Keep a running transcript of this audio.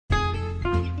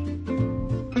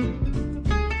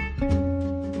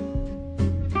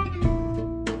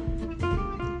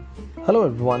Hello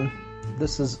everyone,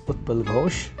 this is Utpal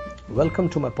Ghosh. Welcome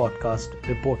to my podcast,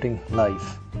 Reporting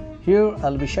Life. Here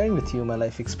I'll be sharing with you my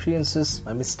life experiences,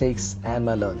 my mistakes and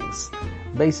my learnings.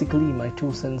 Basically my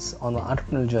 2 cents on my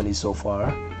entrepreneurial journey so far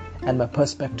and my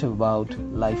perspective about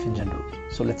life in general.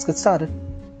 So let's get started.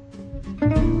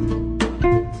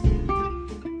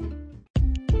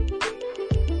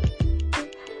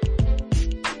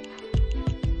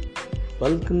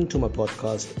 Welcome to my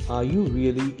podcast, Are You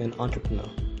Really an Entrepreneur?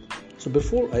 So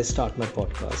before I start my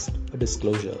podcast, a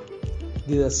disclosure.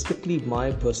 These are strictly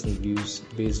my personal views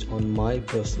based on my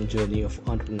personal journey of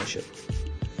entrepreneurship.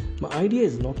 My idea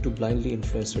is not to blindly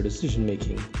influence your decision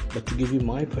making, but to give you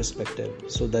my perspective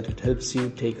so that it helps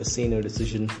you take a saner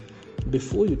decision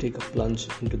before you take a plunge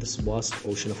into this vast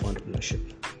ocean of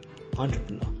entrepreneurship.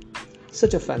 Entrepreneur.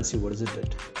 Such a fancy word, isn't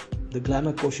it? The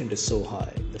glamour quotient is so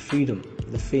high, the freedom,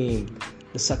 the fame,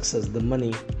 the success, the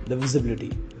money, the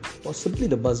visibility, or simply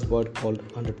the buzzword called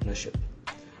entrepreneurship.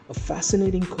 A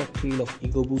fascinating cocktail of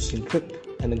ego-boosting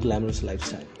trip and a glamorous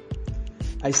lifestyle.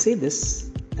 I say this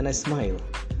and I smile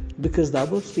because the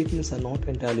above statements are not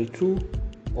entirely true,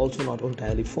 also not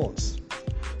entirely false.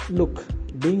 Look,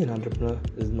 being an entrepreneur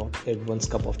is not everyone's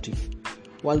cup of tea.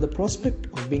 While the prospect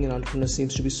of being an entrepreneur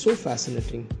seems to be so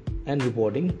fascinating and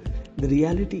rewarding, the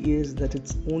reality is that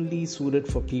it's only suited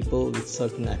for people with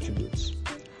certain attributes.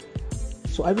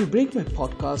 So I will break my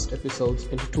podcast episodes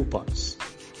into 2 parts.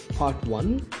 Part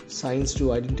 1, signs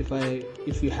to identify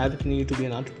if you have it in you to be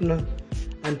an entrepreneur,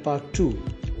 and Part 2,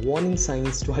 warning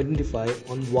signs to identify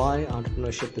on why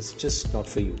entrepreneurship is just not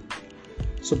for you.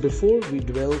 So before we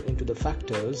delve into the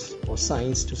factors or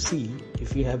signs to see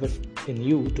if you have it in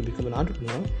you to become an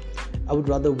entrepreneur, I would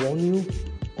rather warn you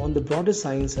on the broader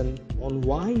signs and on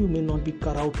why you may not be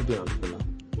cut out to be an entrepreneur.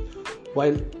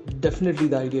 While definitely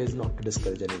the idea is not to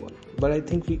discourage anyone, but I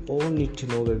think we all need to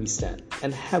know where we stand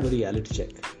and have a reality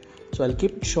check. So I'll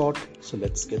keep it short, so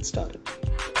let's get started.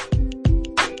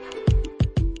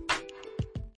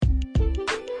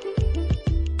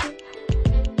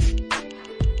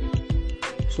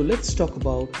 So let's talk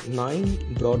about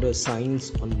 9 broader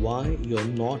signs on why you're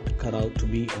not cut out to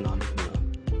be an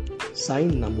entrepreneur.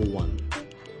 Sign number 1.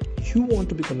 You want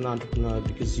to become an entrepreneur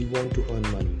because you want to earn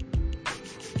money.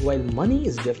 While money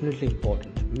is definitely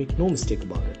important, make no mistake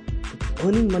about it,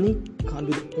 earning money can't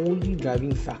be the only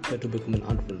driving factor to become an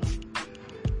entrepreneur.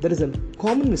 There is a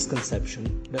common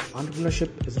misconception that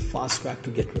entrepreneurship is a fast track to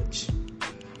get rich.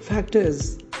 Fact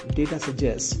is, data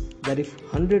suggests that if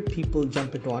 100 people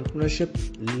jump into entrepreneurship,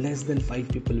 less than 5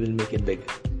 people will make it big.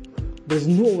 There is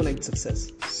no overnight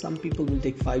success. Some people will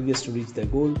take 5 years to reach their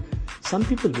goal, some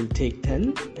people will take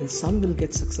 10, and some will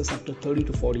get success after 30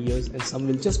 to 40 years, and some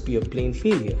will just be a plain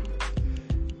failure.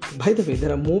 By the way,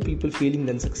 there are more people failing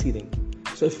than succeeding.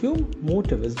 So if your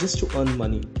motive is just to earn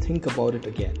money, think about it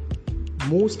again.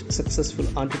 Most successful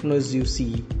entrepreneurs you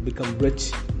see become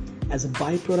rich as a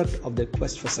byproduct of their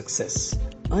quest for success.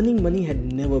 Earning money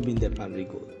had never been their primary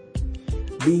goal.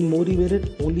 Being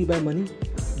motivated only by money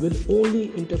will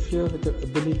only interfere with your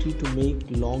ability to make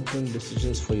long-term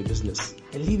decisions for your business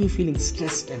and leave you feeling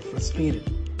stressed and frustrated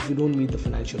if you don't meet the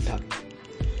financial target.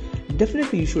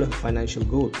 Definitely you should have a financial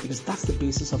goal because that's the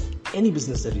basis of any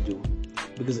business that you do.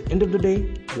 Because at the end of the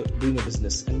day, you're doing a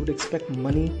business and would expect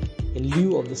money in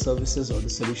lieu of the services or the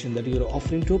solution that you're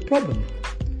offering to a problem.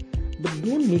 But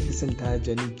don't make this entire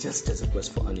journey just as a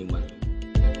quest for earning money.